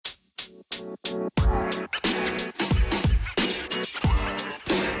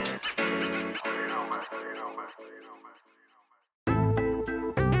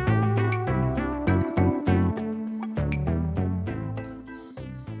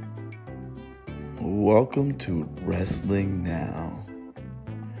Welcome to Wrestling Now.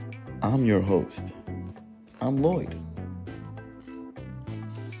 I'm your host. I'm Lloyd.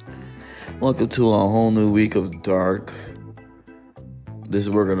 Welcome to a whole new week of Dark.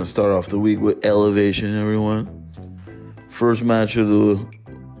 We're going to start off the week with Elevation, everyone. First match of the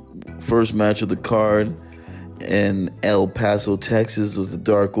card in El Paso, Texas was the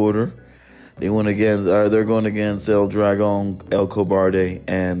Dark Order. They're going against El Dragon, El Cobarde,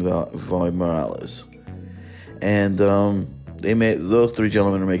 and Void Morales. And those three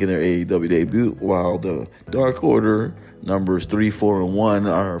gentlemen are making their AEW debut, while the Dark Order numbers 3, 4, and 1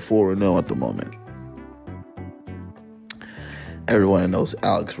 are 4-0 at the moment. Everyone knows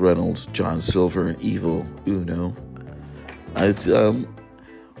Alex Reynolds, John Silver, and Evil Uno. It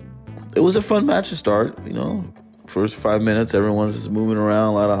was a fun match to start. First 5 minutes, everyone's just moving around,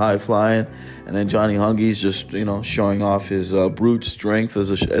 a lot of high flying, and then Johnny Hungy's just showing off his brute strength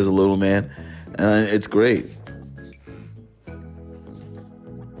as a little man, and it's great.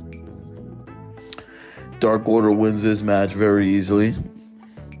 Dark Order wins this match very easily.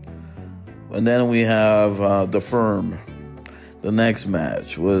 And then we have The Firm. The next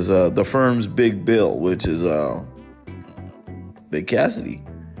match was The Firm's Big Bill, which is Big Cassidy.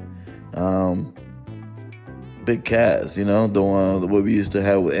 Big Cass, the one what we used to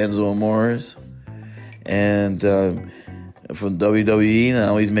have with Enzo Amores. And from WWE,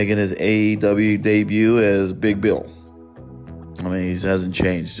 now he's making his AEW debut as Big Bill. I mean, he hasn't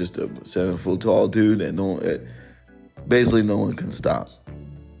changed. Just a 7-foot tall dude, and basically no one can stop.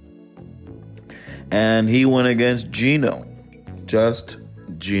 And he went against Gino, just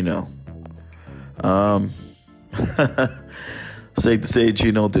Gino. Safe to say,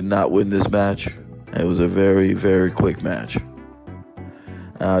 Gino did not win this match. It was a very, very quick match.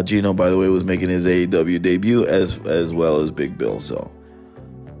 Gino, by the way, was making his AEW debut as well as Big Bill. So.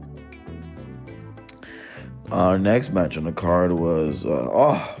 Our next match on the card was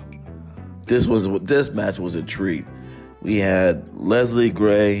this match was a treat. We had Leslie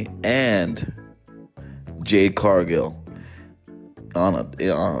Gray and Jade Cargill in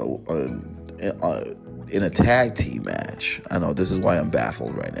a tag team match. I know this is why I'm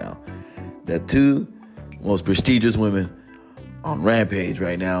baffled right now. The two most prestigious women on Rampage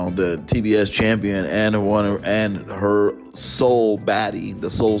right now, the TBS champion and her sole baddie, the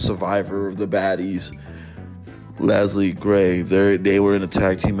sole survivor of the baddies, Leslie Gray. They were in a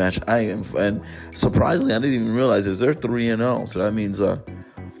tag team match. And surprisingly, I didn't even realize this. They're 3-0. So that means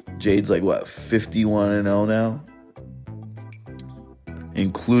Jade's 51-0 now,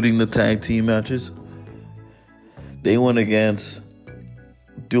 including the tag team matches. They went against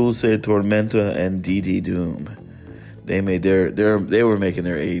Dulce Tormenta and DD Doom. They were making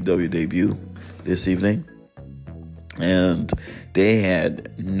their AEW debut this evening, and they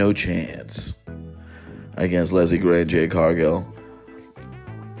had no chance against Leslie Gray and Jade Cargill.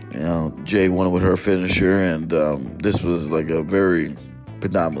 Jade won with her finisher, and this was a very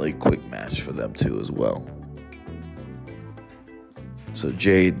predominantly quick match for them too as well. So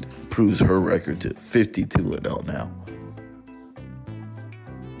Jade proves her record to 52-0 now.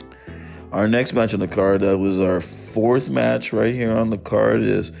 Our next match on the card, that was our fourth match right here on the card,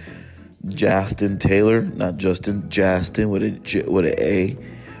 is Justin Taylor, not Justin, Justin with an A.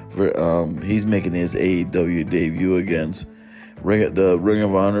 He's making his AEW debut against the Ring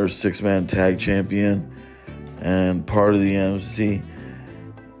of Honor 6-man tag champion and part of the MC,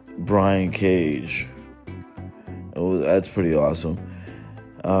 Brian Cage. Oh, that's pretty awesome.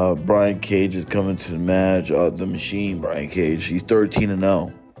 Brian Cage is coming to the match. The Machine, Brian Cage. He's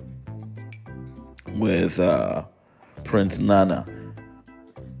 13-0 with Prince Nana.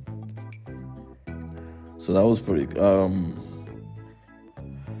 So that was pretty.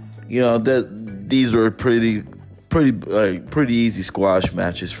 These were pretty easy squash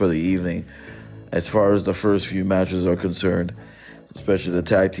matches for the evening, as far as the first few matches are concerned, especially the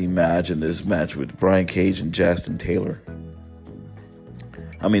tag team match and this match with Brian Cage and Justin Taylor.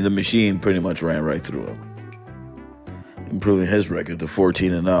 I mean, the Machine pretty much ran right through him, improving his record to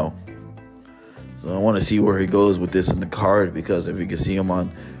 14-0. So I want to see where he goes with this in the card, because if you can see him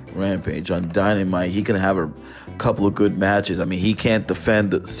on Rampage, on Dynamite, he can have a couple of good matches. I mean, he can't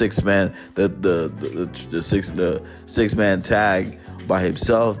defend the six-man tag by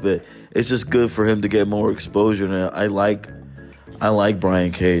himself, but it's just good for him to get more exposure. And I like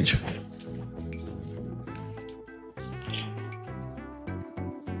Brian Cage.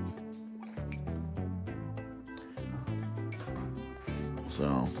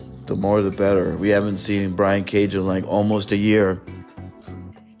 So the more the better. We haven't seen Brian Cage in like almost a year.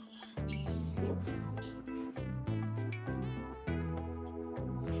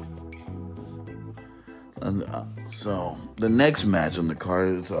 And so the next match on the card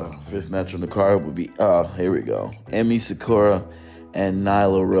is fifth match on the card would be here we go, Emi Sakura and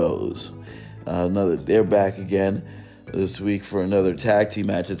Nyla Rose. They're back again this week for another tag team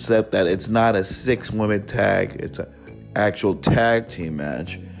match, except that it's not a 6-woman tag, it's an actual tag team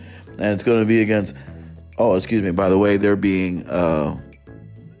match, and it's going to be against. Oh, excuse me. By the way, they're being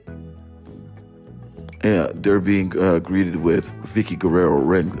greeted with Vicky Guerrero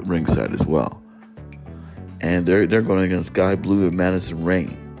ringside as well. And they're going against Sky Blue and Madison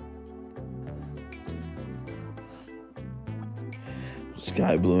Rayne.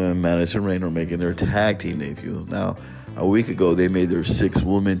 Sky Blue and Madison Rayne are making their tag team debut. Now, a week ago, they made their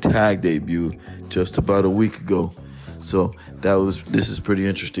 6-woman tag debut just about a week ago. So this is pretty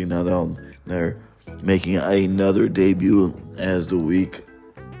interesting now that they're making another debut as the week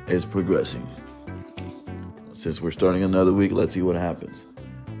is progressing. Since we're starting another week, let's see what happens.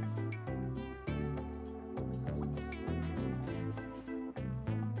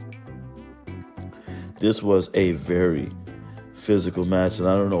 This was a very physical match, and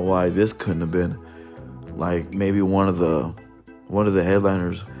I don't know why this couldn't have been like maybe one of the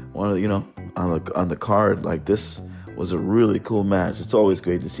headliners, on the card. Like, this was a really cool match. It's always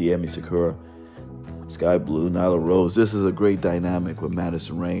great to see Emi Sakura, Sky Blue, Nyla Rose. This is a great dynamic with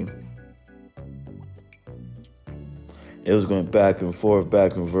Madison Rayne. It was going back and forth,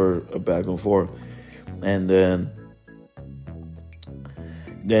 and then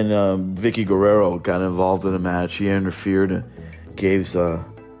Vicky Guerrero got involved in the match. She interfered and gave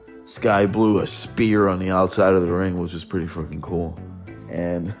Sky Blue a spear on the outside of the ring, which is pretty freaking cool.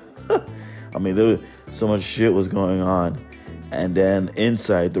 And I mean, there was so much shit was going on. And then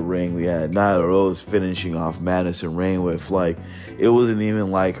inside the ring, we had Nyla Rose finishing off Madison Rayne with, like, it wasn't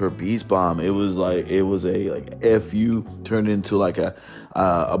even like her beast bomb. It was a FU turned into like a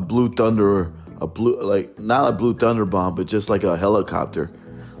blue thunder, not a blue thunder bomb, but just like a helicopter.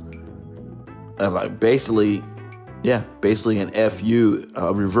 And like basically an FU,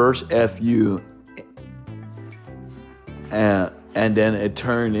 a reverse FU, and then it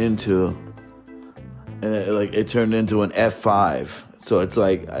turned into an F5. So it's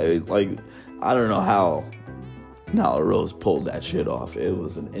like I don't know how Nyla Rose pulled that shit off. It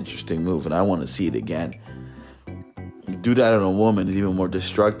was an interesting move, and I want to see it again. Do that on a woman is even more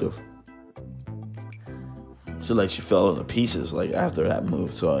destructive. So like she fell into pieces like after that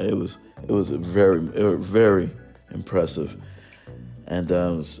move. So it was very impressive. And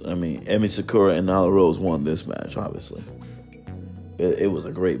Emi Sakura and Nyla Rose won this match. Obviously, it was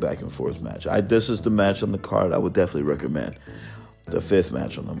a great back and forth match. This is the match on the card I would definitely recommend. The fifth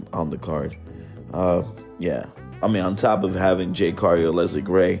match on the card. Yeah. I mean, on top of having Jade Cargill, Leslie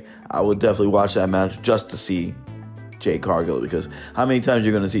Gray, I would definitely watch that match just to see Jade Cargill, because how many times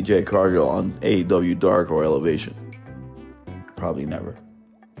you're going to see Jade Cargill on Aew Dark or Elevation? Probably never.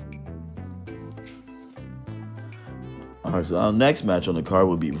 All right, so our next match on the card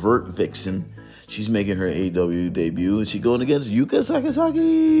would be Vert Vixen. She's making her AEW debut, and she's going against Yuka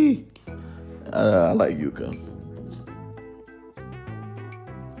Sakazaki. I like Yuka.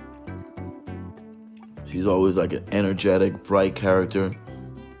 She's always like an energetic, bright character.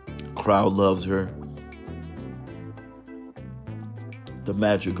 Crowd loves her. The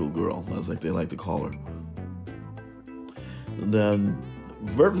magical girl, that's like they like to call her. And then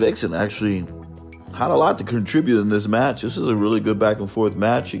Vert Vixen actually had a lot to contribute in this match. This is a really good back and forth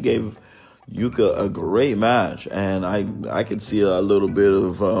match. She gave Yuka a great match, and I could see a little bit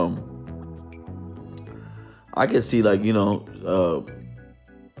of I could see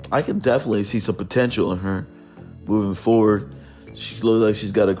I can definitely see some potential in her moving forward. She looks like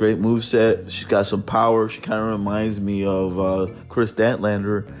she's got a great moveset. She's got some power. She kind of reminds me of Chris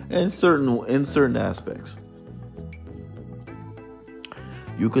Statlander in certain aspects.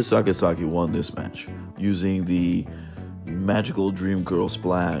 Yuka Sakazaki won this match using the Magical Dream Girl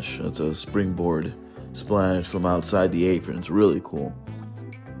Splash. It's a springboard splash from outside the apron. It's really cool.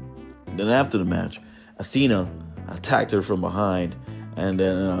 Then after the match, Athena attacked her from behind, and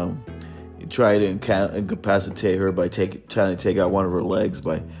then he tried to incapacitate her by trying to take out one of her legs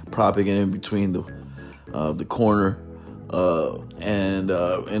by propping it in between the corner and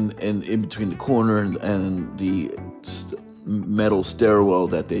in between the corner and the metal stairwell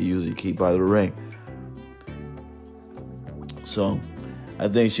that they usually keep by the ring. So I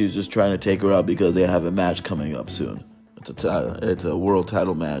think she was just trying to take her out because they have a match coming up soon. It's a world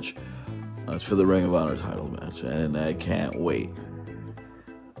title match. It's for the Ring of Honor title match, and I can't wait.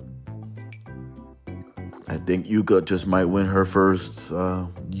 I think Yuka just might win her first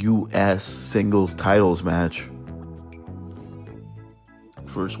U.S. singles titles match.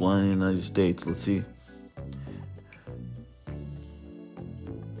 First one in the United States. Let's see.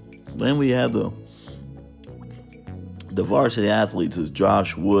 Then we have the varsity athletes is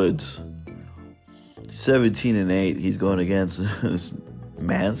Josh Woods. 17-8. He's going against this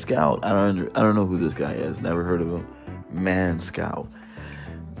Man Scout. I don't know who this guy is. Never heard of him. Man Scout.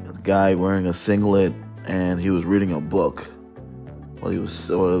 The guy wearing a singlet, and he was reading a book while he was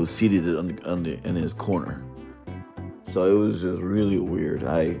seated in his corner. So it was just really weird.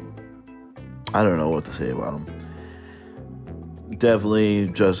 I don't know what to say about him. Definitely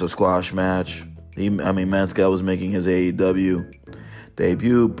just a squash match. Man Scout was making his AEW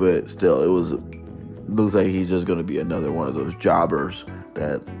debut, but still, looks like he's just going to be another one of those jobbers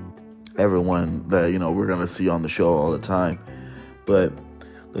that everyone that we're going to see on the show all the time. But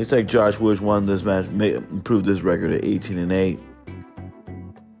looks like Josh Woods won this match, improved his record at 18-8.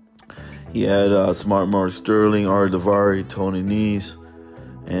 He had Smart Mark Sterling, Ari Daivari, Tony Nese,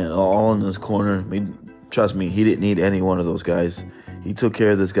 and all in his corner. Trust me, he didn't need any one of those guys. He took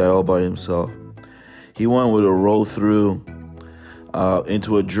care of this guy all by himself. He won with a roll through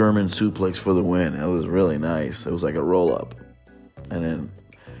into a German suplex for the win. It was really nice. It was like a roll up, and then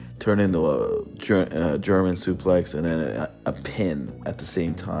turned into a German suplex, and then a pin at the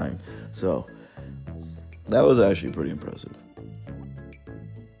same time. So that was actually pretty impressive.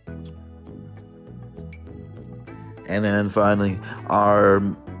 And then finally, our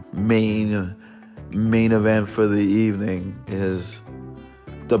main event for the evening is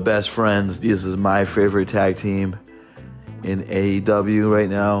the Best Friends. This is my favorite tag team in AEW right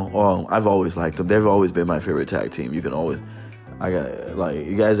now. Well, I've always liked them. They've always been my favorite tag team. You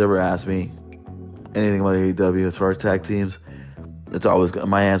guys ever ask me anything about AEW as far as tag teams?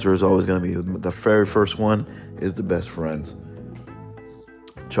 My answer is always going to be the very first one is the Best Friends.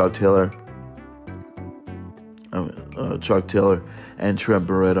 Chuck Taylor and Trent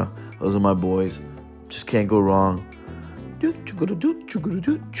Beretta. Those are my boys. Just can't go wrong.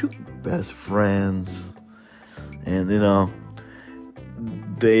 Best Friends. And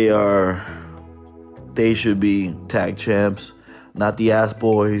they should be tag champs, not the ass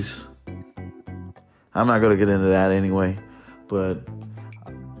boys. I'm not going to get into that anyway, but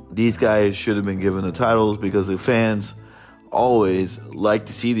these guys should have been given the titles because the fans always like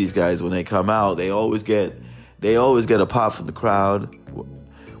to see these guys when they come out. They always get a pop from the crowd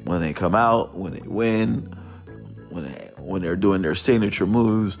when they come out, when they win, when they're doing their signature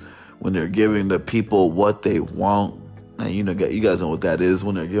moves, when they're giving the people what they want. And you guys know what that is,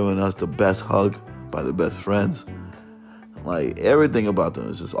 when they're giving us the best hug by the Best Friends. Like, everything about them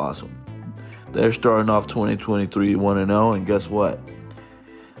is just awesome. They're starting off 2023 1-0, and guess what?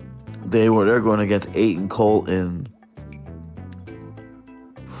 They're going against Aiden Colt and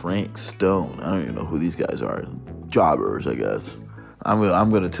Frank Stone. I don't even know who these guys are. Jobbers, I guess.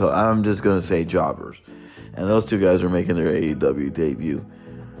 I'm just gonna say jobbers. And those two guys are making their AEW debut.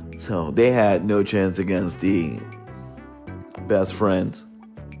 So they had no chance against the Best Friends.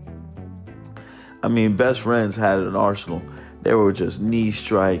 Best Friends had an arsenal. They were just knee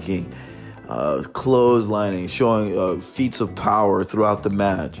striking, clotheslining, showing feats of power throughout the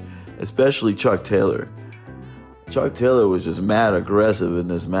match, especially Chuck Taylor. Chuck Taylor was just mad aggressive in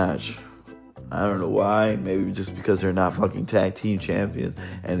this match. I don't know why. Maybe just because they're not fucking tag team champions,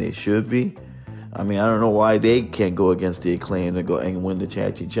 and they should be. I don't know why they can't go against the Acclaim and go and win the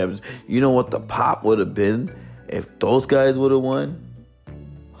tag team champions. You know what the pop would have been if those guys would have won?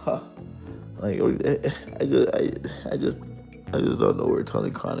 Huh. I just don't know where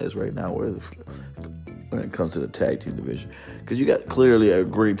Tony Khan is right now when it comes to the tag team division. Because you got clearly a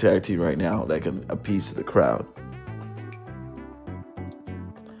great tag team right now that can appease the crowd.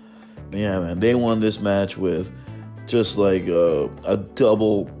 Yeah, man, they won this match with just like two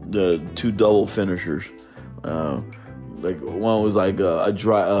double finishers. One was like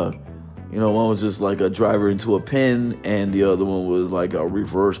one was just like a driver into a pin, and the other one was like a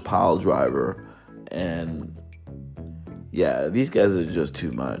reverse pile driver. And yeah, these guys are just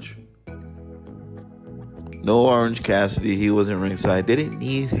too much. No Orange Cassidy, he wasn't ringside. They didn't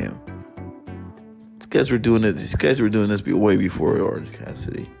need him. These guys were doing this way before Orange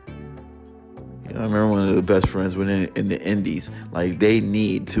Cassidy. I remember one of the Best Friends went in the Indies. Like, they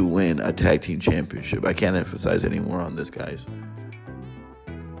need to win a tag team championship. I can't emphasize any more on this, guys.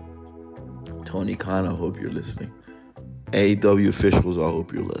 Tony Khan, I hope you're listening. AEW officials, I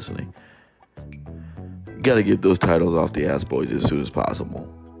hope you're listening. You got to get those titles off the ass boys as soon as possible.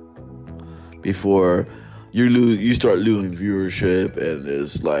 Before you start losing viewership, and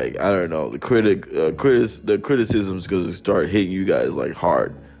it's like, I don't know, the criticism is going to start hitting you guys like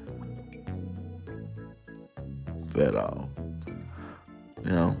hard. But all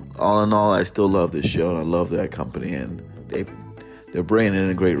in all, I still love this show, and I love that company, and they're bringing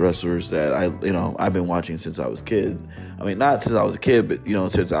in great wrestlers that I've been watching since I was a kid. I mean, not since I was a kid, but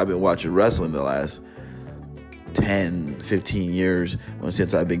since I've been watching wrestling the last 10, 15 years,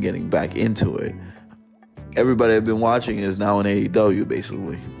 since I've been getting back into it. Everybody I've been watching is now in AEW,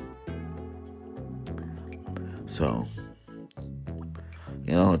 basically. So,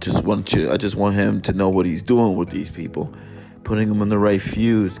 I just want him to know what he's doing with these people, putting them in the right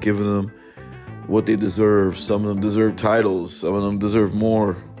feuds, giving them what they deserve. Some of them deserve titles. Some of them deserve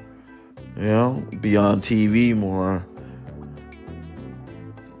more. Be on TV more.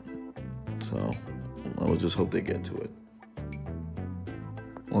 So, I would just hope they get to it.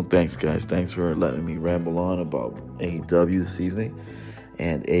 Well, thanks, guys. Thanks for letting me ramble on about AEW this evening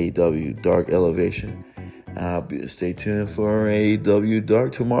and AEW Dark Elevation. Stay tuned for AEW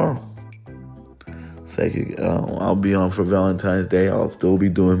Dark tomorrow. Thank you. I'll be on for Valentine's Day. I'll still be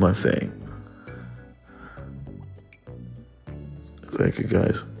doing my thing. Thank you,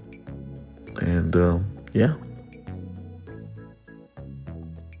 guys. And, yeah.